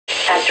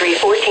At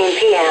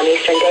 3:14 p.m.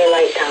 Eastern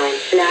Daylight Time,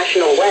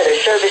 National Weather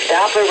Service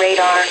Doppler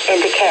radar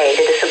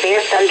indicated a severe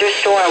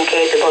thunderstorm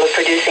capable of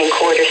producing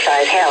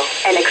quarter-size hail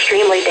and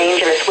extremely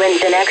dangerous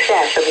winds in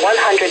excess of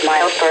 100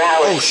 miles per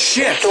hour. Oh,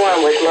 shit! The storm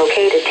was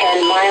located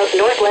 10 miles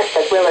northwest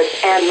of Willard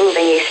and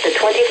moving east at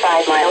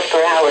 25 miles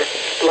per hour.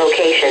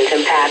 Locations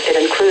impacted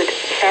include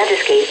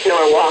Sandusky,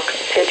 Norwalk,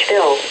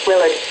 Pittsville,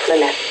 Willard,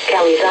 Plymouth,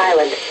 Kelly's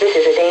Island. This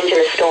is a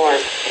dangerous storm.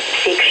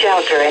 Seek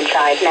shelter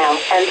inside now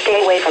and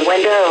stay away from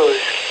windows.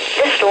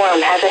 This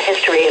storm has a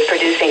history of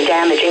producing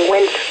damaging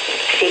winds.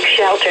 Seek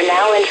shelter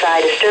now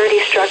inside a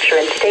sturdy structure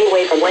and stay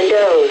away from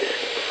windows.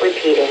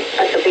 Repeating,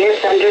 a severe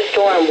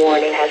thunderstorm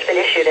warning has been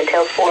issued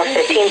until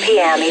 4:15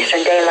 p.m.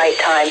 Eastern Daylight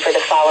Time for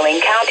the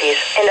following counties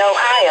in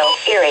Ohio,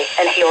 Erie,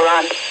 and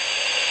Huron.